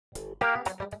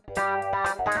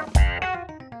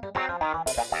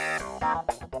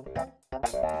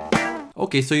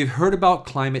Okay, so you've heard about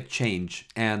climate change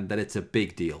and that it's a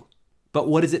big deal. But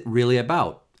what is it really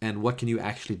about, and what can you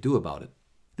actually do about it?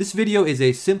 This video is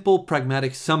a simple,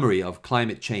 pragmatic summary of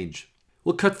climate change.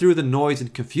 We'll cut through the noise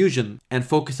and confusion and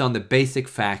focus on the basic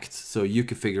facts so you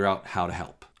can figure out how to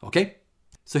help, okay?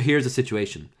 So here's the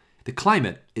situation. The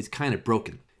climate is kind of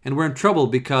broken, and we're in trouble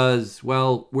because,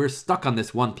 well, we're stuck on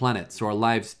this one planet, so our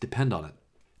lives depend on it.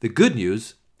 The good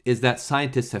news is that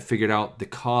scientists have figured out the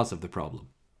cause of the problem.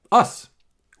 Us!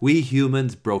 We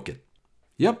humans broke it.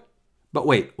 Yep. But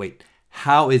wait.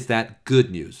 How is that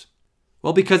good news?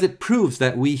 Well, because it proves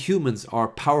that we humans are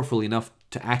powerful enough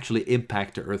to actually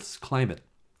impact the Earth's climate,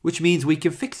 which means we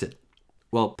can fix it.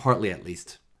 Well, partly at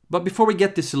least. But before we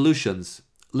get to solutions,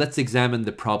 let's examine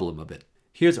the problem a bit.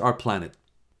 Here's our planet.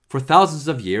 For thousands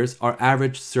of years, our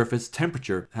average surface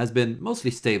temperature has been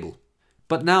mostly stable.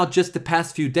 But now, just the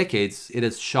past few decades, it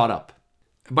has shot up.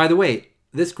 By the way,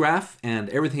 this graph and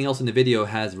everything else in the video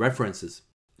has references.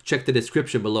 Check the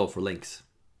description below for links.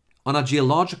 On a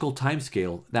geological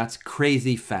timescale, that's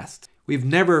crazy fast. We've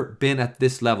never been at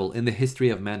this level in the history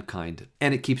of mankind,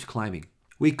 and it keeps climbing.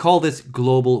 We call this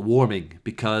global warming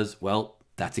because, well,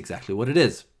 that's exactly what it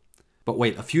is. But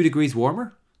wait, a few degrees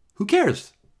warmer? Who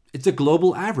cares? It's a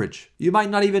global average. You might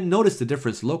not even notice the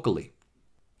difference locally.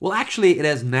 Well, actually, it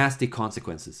has nasty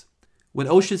consequences. When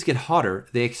oceans get hotter,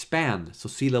 they expand, so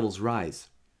sea levels rise.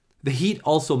 The heat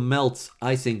also melts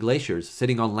ice and glaciers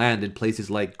sitting on land in places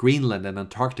like Greenland and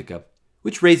Antarctica,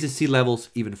 which raises sea levels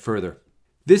even further.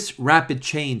 This rapid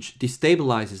change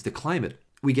destabilizes the climate.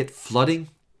 We get flooding,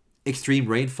 extreme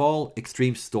rainfall,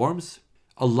 extreme storms,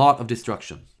 a lot of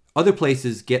destruction. Other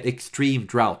places get extreme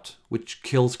drought, which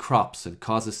kills crops and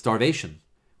causes starvation.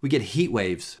 We get heat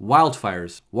waves,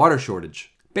 wildfires, water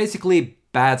shortage. Basically,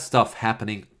 bad stuff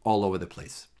happening all over the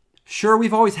place. Sure,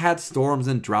 we've always had storms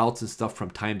and droughts and stuff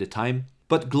from time to time,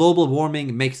 but global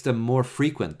warming makes them more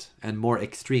frequent and more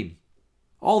extreme.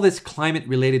 All this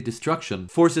climate-related destruction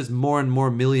forces more and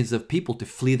more millions of people to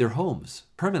flee their homes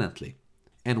permanently.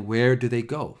 And where do they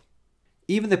go?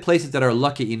 Even the places that are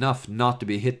lucky enough not to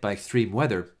be hit by extreme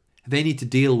weather, they need to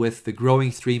deal with the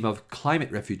growing stream of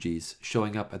climate refugees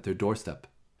showing up at their doorstep.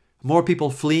 More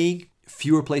people fleeing,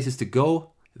 fewer places to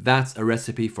go, that's a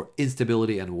recipe for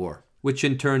instability and war, which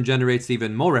in turn generates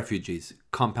even more refugees,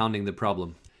 compounding the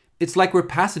problem. It's like we're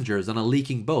passengers on a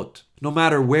leaking boat. No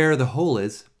matter where the hole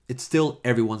is, it's still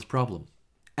everyone's problem.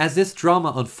 As this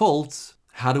drama unfolds,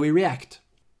 how do we react?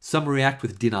 Some react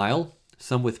with denial,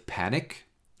 some with panic,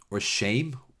 or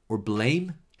shame, or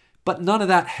blame. But none of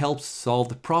that helps solve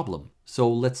the problem, so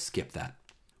let's skip that.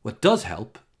 What does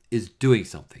help is doing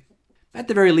something. At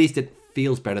the very least, it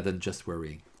feels better than just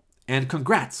worrying. And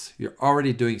congrats, you're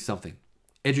already doing something.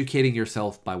 Educating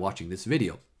yourself by watching this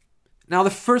video. Now, the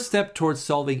first step towards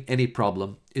solving any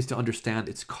problem is to understand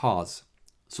its cause.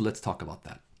 So let's talk about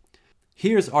that.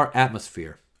 Here's our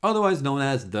atmosphere, otherwise known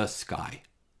as the sky.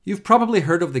 You've probably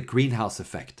heard of the greenhouse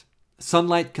effect.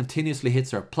 Sunlight continuously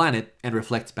hits our planet and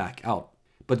reflects back out.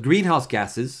 But greenhouse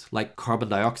gases, like carbon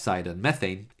dioxide and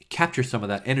methane, capture some of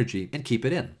that energy and keep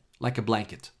it in, like a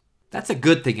blanket. That's a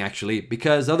good thing, actually,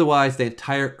 because otherwise the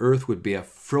entire Earth would be a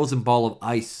frozen ball of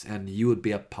ice and you would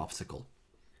be a popsicle.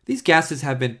 These gases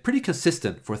have been pretty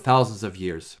consistent for thousands of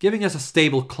years, giving us a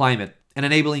stable climate and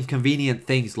enabling convenient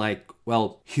things like,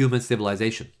 well, human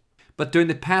civilization. But during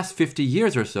the past 50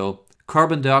 years or so,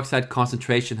 carbon dioxide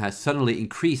concentration has suddenly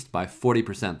increased by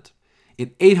 40%.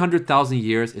 In 800,000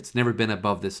 years, it's never been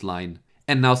above this line,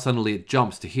 and now suddenly it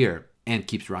jumps to here and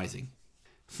keeps rising.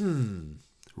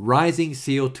 Rising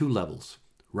CO2 levels,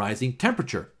 rising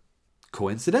temperature.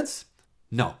 Coincidence?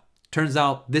 No. Turns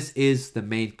out this is the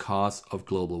main cause of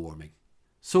global warming.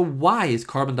 So why is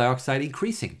carbon dioxide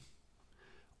increasing?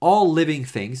 All living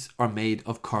things are made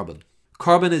of carbon.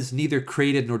 Carbon is neither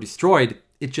created nor destroyed,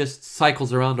 it just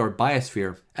cycles around our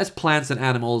biosphere as plants and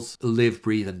animals live,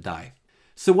 breathe, and die.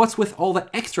 So what's with all the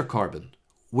extra carbon?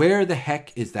 Where the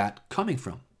heck is that coming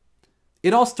from?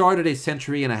 It all started a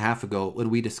century and a half ago when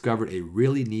we discovered a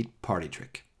really neat party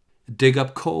trick. Dig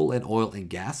up coal and oil and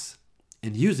gas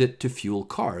and use it to fuel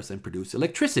cars and produce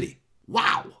electricity.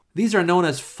 Wow! These are known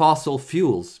as fossil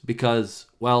fuels because,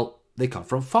 well, they come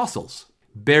from fossils.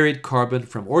 Buried carbon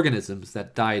from organisms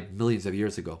that died millions of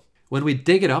years ago. When we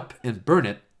dig it up and burn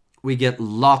it, we get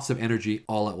lots of energy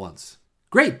all at once.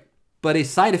 Great! But a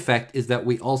side effect is that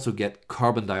we also get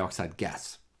carbon dioxide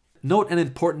gas. Note an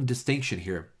important distinction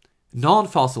here.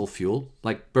 Non-fossil fuel,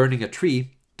 like burning a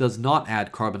tree, does not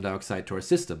add carbon dioxide to our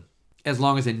system, as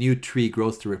long as a new tree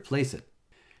grows to replace it.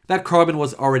 That carbon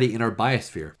was already in our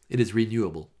biosphere. It is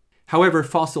renewable. However,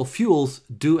 fossil fuels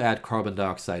do add carbon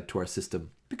dioxide to our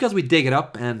system because we dig it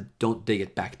up and don't dig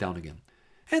it back down again.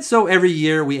 And so every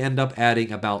year we end up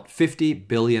adding about 50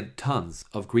 billion tons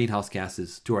of greenhouse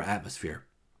gases to our atmosphere.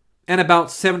 And about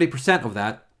 70% of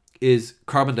that is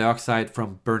carbon dioxide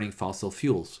from burning fossil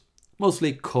fuels,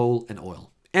 mostly coal and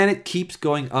oil. And it keeps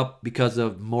going up because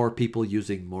of more people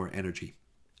using more energy.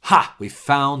 Ha! We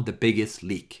found the biggest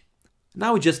leak.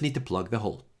 Now we just need to plug the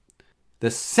hole.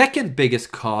 The second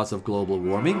biggest cause of global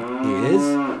warming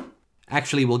is...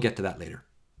 Actually, we'll get to that later.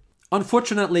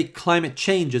 Unfortunately, climate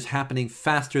change is happening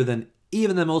faster than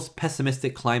even the most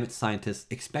pessimistic climate scientists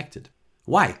expected.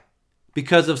 Why?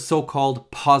 Because of so-called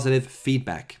positive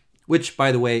feedback, which,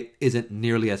 by the way, isn't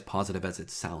nearly as positive as it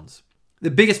sounds.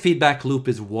 The biggest feedback loop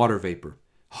is water vapor.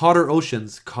 Hotter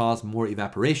oceans cause more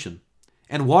evaporation.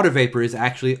 And water vapor is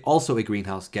actually also a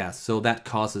greenhouse gas, so that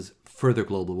causes further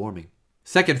global warming.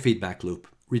 Second feedback loop,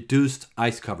 reduced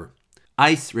ice cover.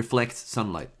 Ice reflects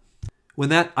sunlight. When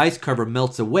that ice cover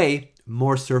melts away,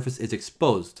 more surface is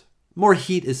exposed. More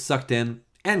heat is sucked in,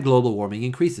 and global warming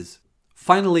increases.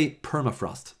 Finally,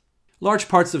 permafrost. Large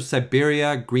parts of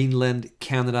Siberia, Greenland,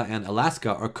 Canada, and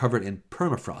Alaska are covered in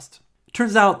permafrost.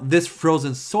 Turns out this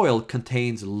frozen soil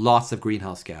contains lots of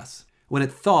greenhouse gas. When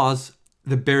it thaws,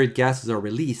 the buried gases are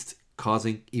released,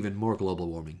 causing even more global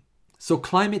warming. So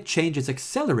climate change is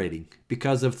accelerating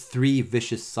because of 3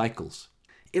 vicious cycles.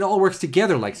 It all works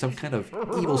together like some kind of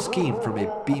evil scheme from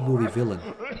a B-movie villain.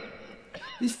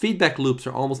 These feedback loops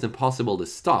are almost impossible to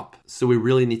stop, so we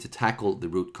really need to tackle the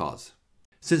root cause.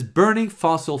 Since burning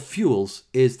fossil fuels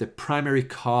is the primary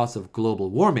cause of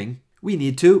global warming, we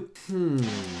need to...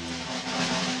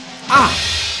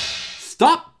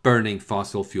 Stop burning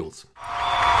fossil fuels.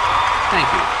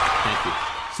 Thank you.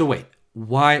 So wait,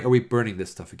 why are we burning this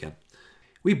stuff again?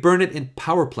 We burn it in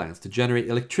power plants to generate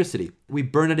electricity. We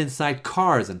burn it inside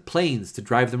cars and planes to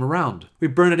drive them around. We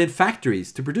burn it in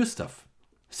factories to produce stuff.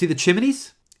 See the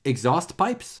chimneys? Exhaust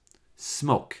pipes?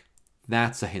 Smoke.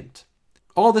 That's a hint.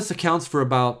 All this accounts for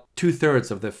about 2/3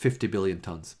 of the 50 billion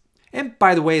tons. And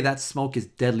by the way, that smoke is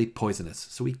deadly poisonous,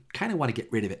 so we kind of want to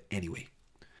get rid of it anyway.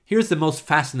 Here's the most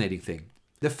fascinating thing.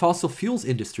 The fossil fuels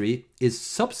industry is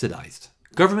subsidized.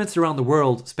 Governments around the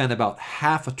world spend about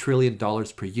 $500 billion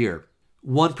per year,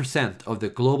 1% of the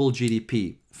global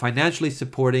GDP, financially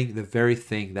supporting the very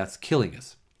thing that's killing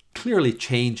us. Clearly,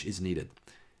 change is needed.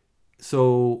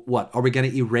 So what, are we going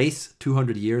to erase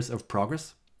 200 years of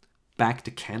progress? Back to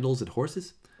candles and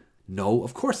horses? No,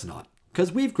 of course not,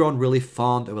 because we've grown really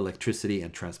fond of electricity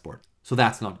and transport. So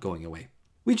that's not going away.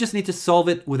 We just need to solve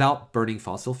it without burning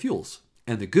fossil fuels.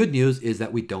 And the good news is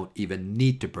that we don't even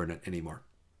need to burn it anymore.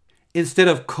 Instead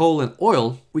of coal and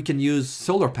oil, we can use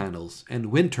solar panels and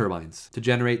wind turbines to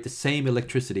generate the same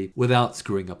electricity without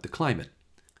screwing up the climate.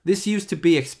 This used to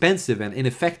be expensive and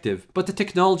ineffective, but the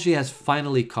technology has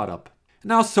finally caught up.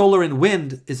 Now solar and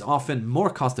wind is often more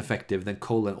cost-effective than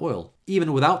coal and oil,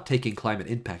 even without taking climate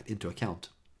impact into account.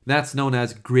 That's known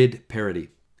as grid parity,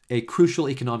 a crucial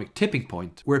economic tipping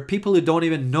point where people who don't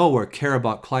even know or care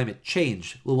about climate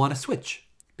change will want to switch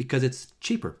because it's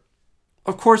cheaper.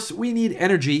 Of course, we need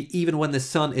energy even when the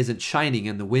sun isn't shining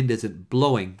and the wind isn't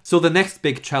blowing, so the next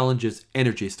big challenge is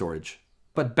energy storage.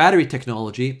 But battery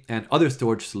technology and other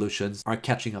storage solutions are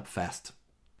catching up fast.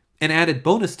 An added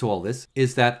bonus to all this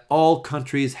is that all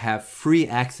countries have free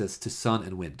access to sun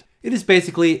and wind. It is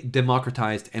basically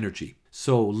democratized energy,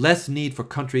 so less need for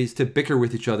countries to bicker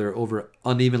with each other over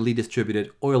unevenly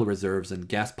distributed oil reserves and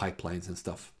gas pipelines and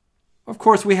stuff. Of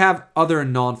course, we have other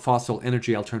non-fossil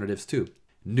energy alternatives too.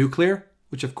 Nuclear,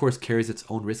 which of course carries its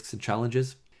own risks and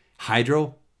challenges.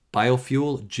 Hydro,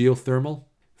 biofuel, geothermal.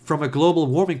 From a global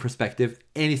warming perspective,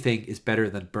 anything is better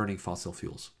than burning fossil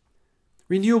fuels.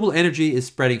 Renewable energy is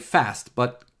spreading fast,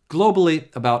 but globally,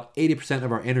 about 80%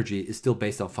 of our energy is still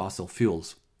based on fossil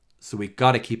fuels. So we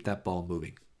gotta keep that ball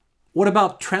moving. What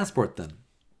about transport then?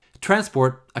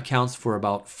 Transport accounts for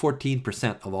about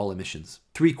 14% of all emissions.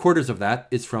 3/4 of that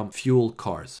is from fuel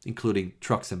cars, including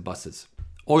trucks and buses.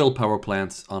 Oil power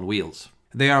plants on wheels.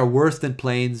 They are worse than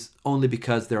planes only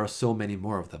because there are so many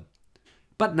more of them.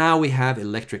 But now we have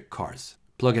electric cars.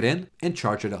 Plug it in and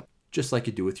charge it up, just like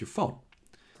you do with your phone.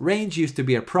 Range used to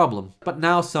be a problem, but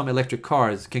now some electric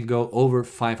cars can go over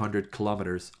 500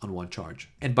 kilometers on one charge.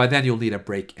 And by then you'll need a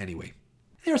break anyway.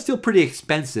 They are still pretty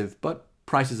expensive, but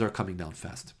prices are coming down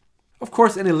fast. Of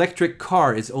course, an electric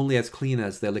car is only as clean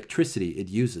as the electricity it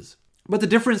uses. But the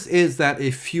difference is that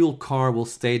a fuel car will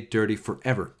stay dirty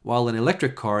forever, while an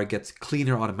electric car gets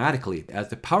cleaner automatically as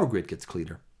the power grid gets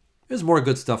cleaner. There's more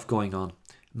good stuff going on.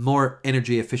 More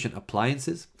energy efficient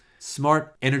appliances,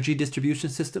 smart energy distribution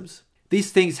systems.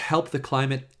 These things help the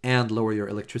climate and lower your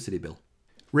electricity bill.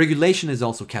 Regulation is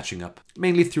also catching up,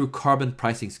 mainly through carbon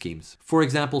pricing schemes. For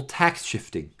example, tax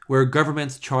shifting, where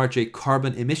governments charge a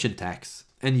carbon emission tax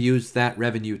and use that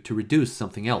revenue to reduce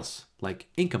something else, like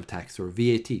income tax or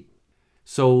VAT.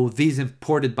 So these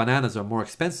imported bananas are more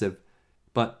expensive,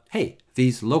 but hey,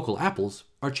 these local apples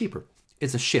are cheaper.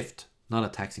 It's a shift, not a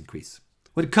tax increase.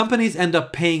 When companies end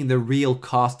up paying the real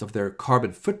cost of their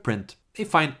carbon footprint, they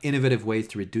find innovative ways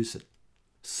to reduce it.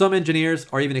 Some engineers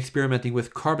are even experimenting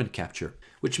with carbon capture,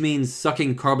 which means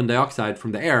sucking carbon dioxide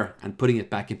from the air and putting it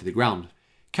back into the ground.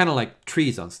 Kind of like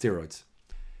trees on steroids.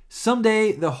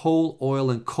 Someday, the whole oil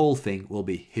and coal thing will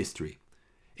be history.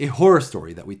 A horror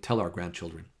story that we tell our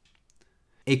grandchildren.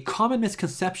 A common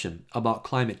misconception about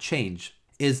climate change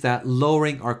is that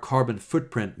lowering our carbon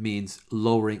footprint means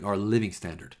lowering our living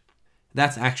standard.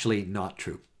 That's actually not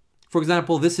true. For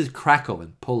example, this is Krakow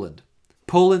in Poland.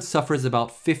 Poland suffers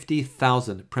about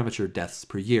 50,000 premature deaths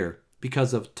per year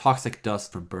because of toxic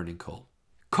dust from burning coal.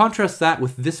 Contrast that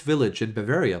with this village in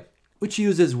Bavaria, which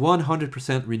uses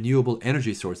 100% renewable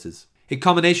energy sources, a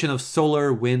combination of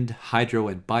solar, wind, hydro,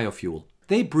 and biofuel.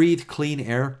 They breathe clean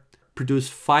air, produce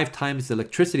 5 times the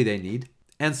electricity they need,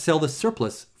 and sell the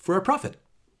surplus for a profit.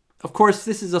 Of course,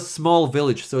 this is a small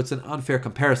village, so it's an unfair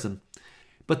comparison,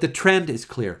 but the trend is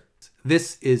clear.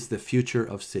 This is the future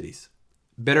of cities.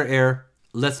 Better air,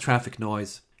 less traffic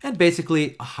noise, and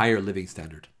basically a higher living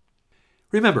standard.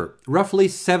 Remember, roughly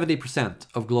 70%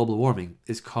 of global warming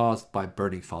is caused by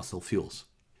burning fossil fuels.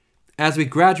 As we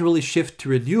gradually shift to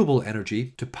renewable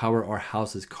energy to power our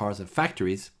houses, cars, and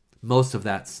factories, most of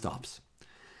that stops.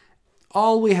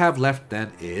 All we have left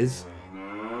then is,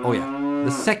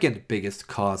 the second biggest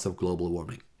cause of global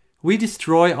warming. We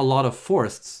destroy a lot of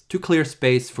forests to clear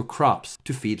space for crops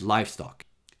to feed livestock,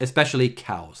 especially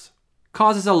cows.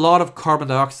 Causes a lot of carbon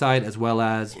dioxide as well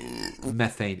as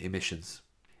methane emissions.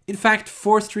 In fact,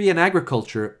 forestry and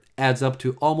agriculture adds up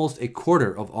to almost a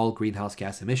quarter of all greenhouse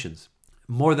gas emissions,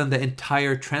 more than the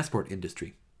entire transport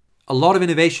industry. A lot of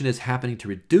innovation is happening to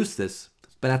reduce this,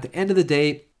 but at the end of the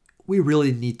day, we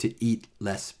really need to eat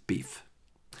less beef.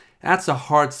 That's a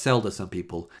hard sell to some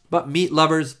people, but meat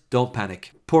lovers, don't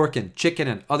panic. Pork and chicken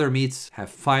and other meats have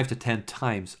 5 to 10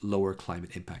 times lower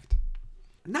climate impact.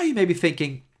 Now you may be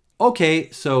thinking, okay,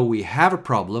 so we have a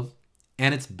problem,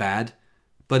 and it's bad,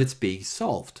 but it's being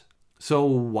solved. So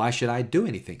why should I do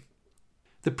anything?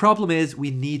 The problem is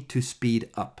we need to speed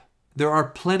up. There are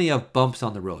plenty of bumps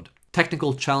on the road.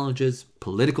 Technical challenges,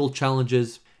 political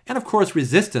challenges, and of course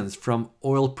resistance from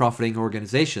oil-profiting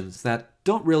organizations that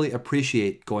don't really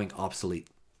appreciate going obsolete.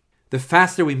 The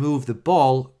faster we move the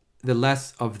ball, the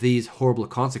less of these horrible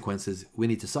consequences we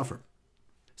need to suffer.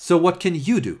 So what can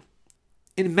you do?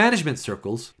 In management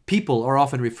circles, people are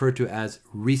often referred to as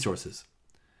resources.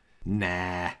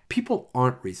 Nah, people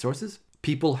aren't resources.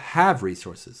 People have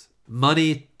resources.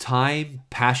 Money, time,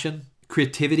 passion,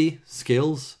 creativity,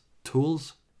 skills,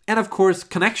 tools, and of course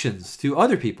connections to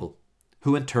other people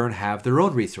who in turn have their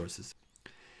own resources.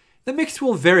 The mix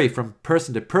will vary from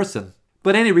person to person,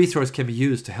 but any resource can be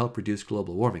used to help reduce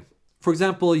global warming. For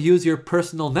example, use your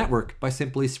personal network by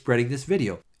simply spreading this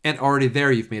video, and already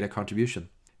there you've made a contribution.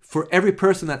 For every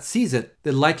person that sees it,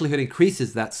 the likelihood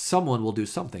increases that someone will do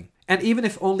something. And even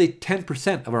if only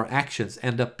 10% of our actions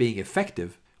end up being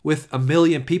effective, with 1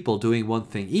 million people doing one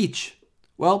thing each,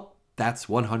 well, that's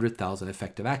 100,000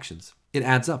 effective actions. It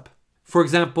adds up. For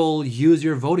example, use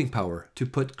your voting power to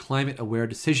put climate-aware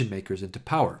decision makers into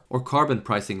power, or carbon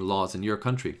pricing laws in your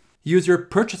country. Use your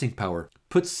purchasing power,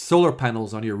 put solar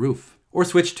panels on your roof, or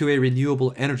switch to a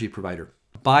renewable energy provider.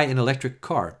 Buy an electric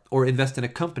car, or invest in a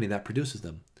company that produces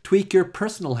them. Tweak your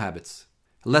personal habits.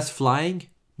 Less flying,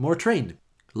 more train.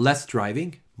 Less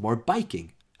driving, more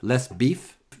biking. Less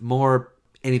beef, more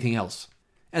anything else.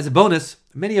 As a bonus,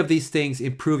 many of these things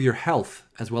improve your health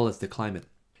as well as the climate.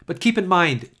 But keep in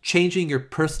mind, changing your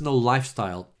personal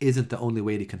lifestyle isn't the only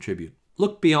way to contribute.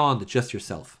 Look beyond just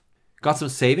yourself. Got some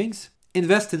savings?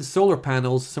 Invest in solar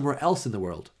panels somewhere else in the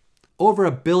world. Over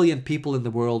 1 billion people in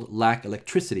the world lack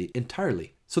electricity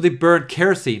entirely, so they burn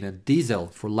kerosene and diesel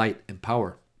for light and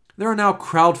power. There are now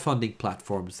crowdfunding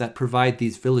platforms that provide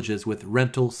these villages with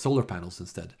rental solar panels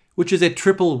instead, which is a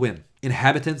triple win.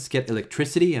 Inhabitants get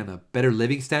electricity and a better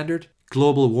living standard,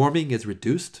 global warming is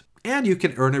reduced, and you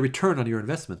can earn a return on your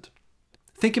investment.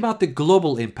 Think about the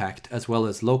global impact as well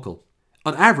as local.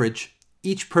 On average,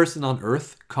 each person on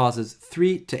Earth causes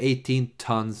 3 to 18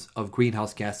 tons of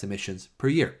greenhouse gas emissions per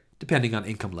year, depending on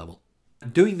income level.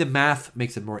 Doing the math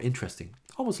makes it more interesting,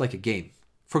 almost like a game.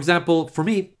 For example, for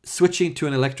me, switching to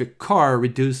an electric car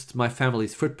reduced my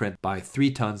family's footprint by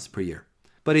 3 tons per year.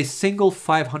 But a single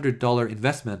 $500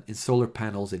 investment in solar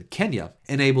panels in Kenya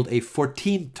enabled a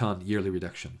 14-ton yearly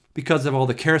reduction because of all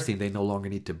the kerosene they no longer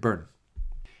need to burn.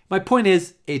 My point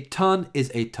is, a ton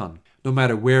is a ton, no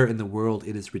matter where in the world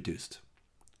it is reduced.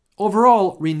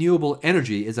 Overall, renewable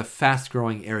energy is a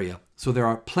fast-growing area, so there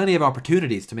are plenty of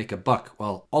opportunities to make a buck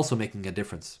while also making a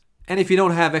difference. And if you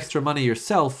don't have extra money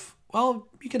yourself, well,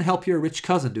 you can help your rich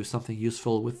cousin do something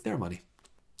useful with their money.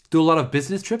 Do a lot of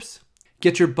business trips?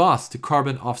 Get your boss to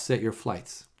carbon offset your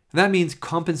flights. And that means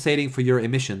compensating for your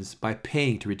emissions by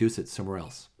paying to reduce it somewhere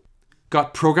else.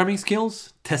 Got programming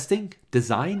skills, testing,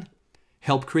 design?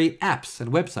 Help create apps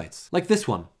and websites, like this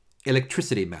one,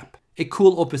 Electricity Map, a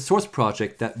cool open source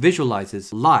project that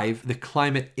visualizes live the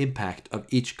climate impact of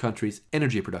each country's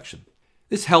energy production.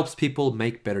 This helps people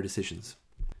make better decisions.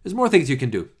 There's more things you can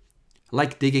do.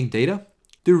 Like digging data?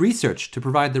 Do research to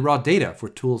provide the raw data for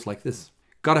tools like this.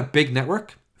 Got a big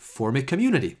network? Form a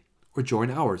community or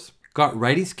join ours. Got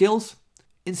writing skills?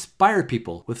 Inspire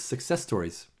people with success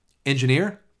stories.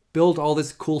 Engineer? Build all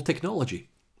this cool technology.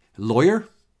 Lawyer?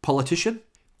 Politician?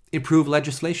 Improve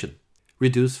legislation.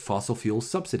 Reduce fossil fuel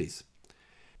subsidies.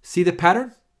 See the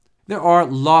pattern? There are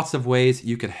lots of ways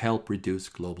you can help reduce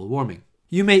global warming.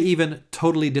 You may even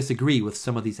totally disagree with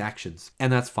some of these actions,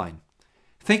 and that's fine.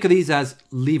 Think of these as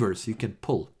levers you can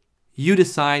pull. You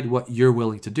decide what you're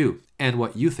willing to do and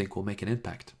what you think will make an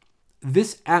impact.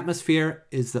 This atmosphere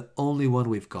is the only one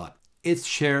we've got. It's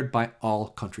shared by all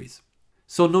countries.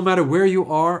 So no matter where you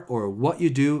are or what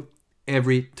you do,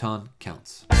 every ton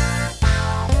counts.